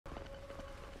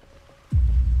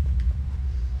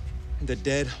The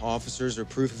dead officers are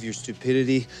proof of your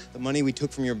stupidity. The money we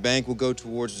took from your bank will go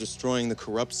towards destroying the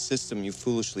corrupt system you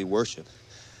foolishly worship.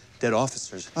 Dead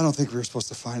officers. I don't think we were supposed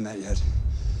to find that yet.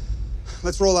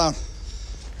 Let's roll out.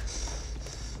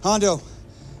 Hondo,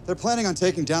 they're planning on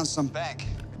taking down some bank.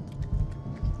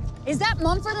 Is that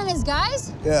Mumford and his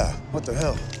guys? Yeah, what the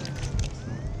hell?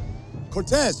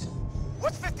 Cortez!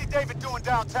 What's 50 David doing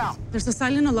downtown? There's a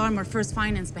silent alarm at First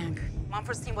Finance Bank.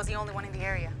 Mumford's team was the only one in the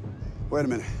area. Wait a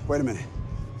minute.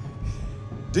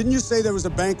 Didn't you say there was a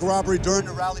bank robbery during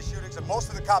the rally shootings and most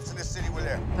of the cops in this city were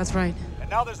there? That's right. And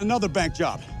now there's another bank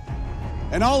job.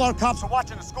 And all our cops are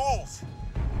watching the schools.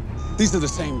 These are the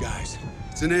same guys.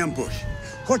 It's an ambush.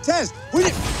 Cortez, we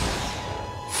need...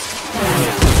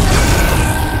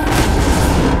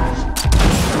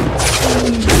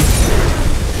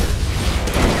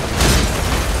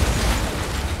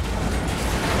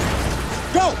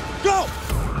 Go! Go!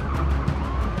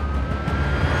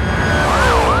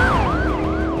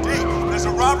 Deke, there's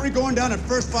a robbery going down at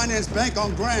First Finance Bank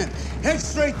on Grand. Head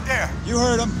straight there. You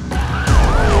heard him.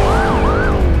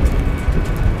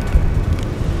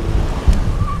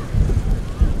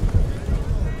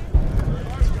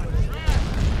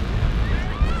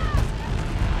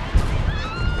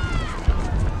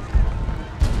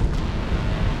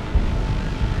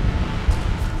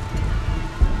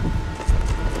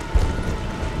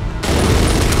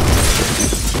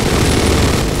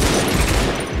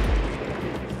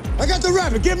 I got the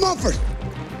rabbit. Get Mumford.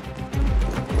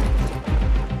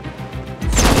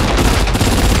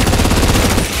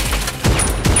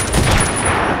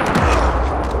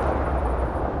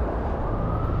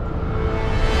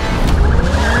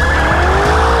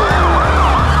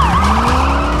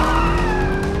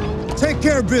 Take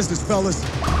care of business, fellas.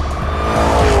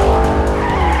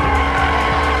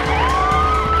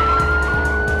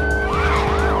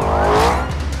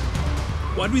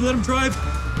 Why'd we let him drive?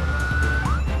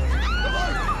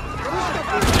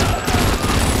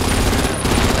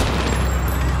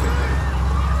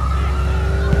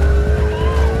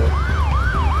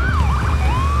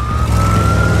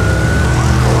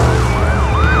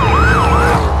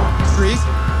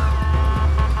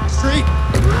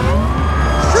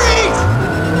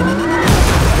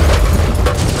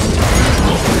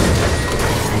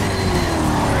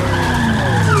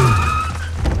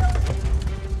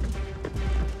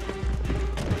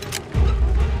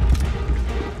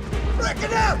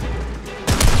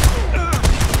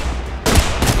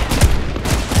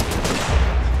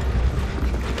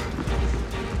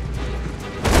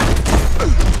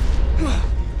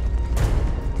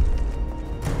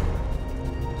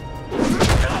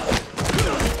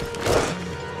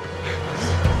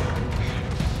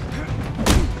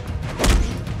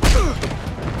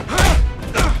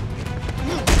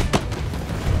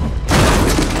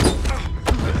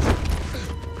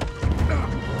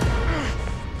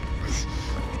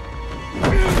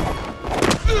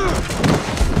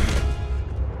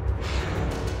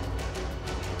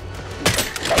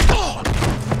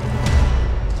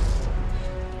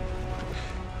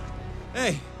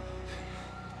 Hey,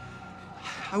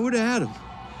 I would have had him.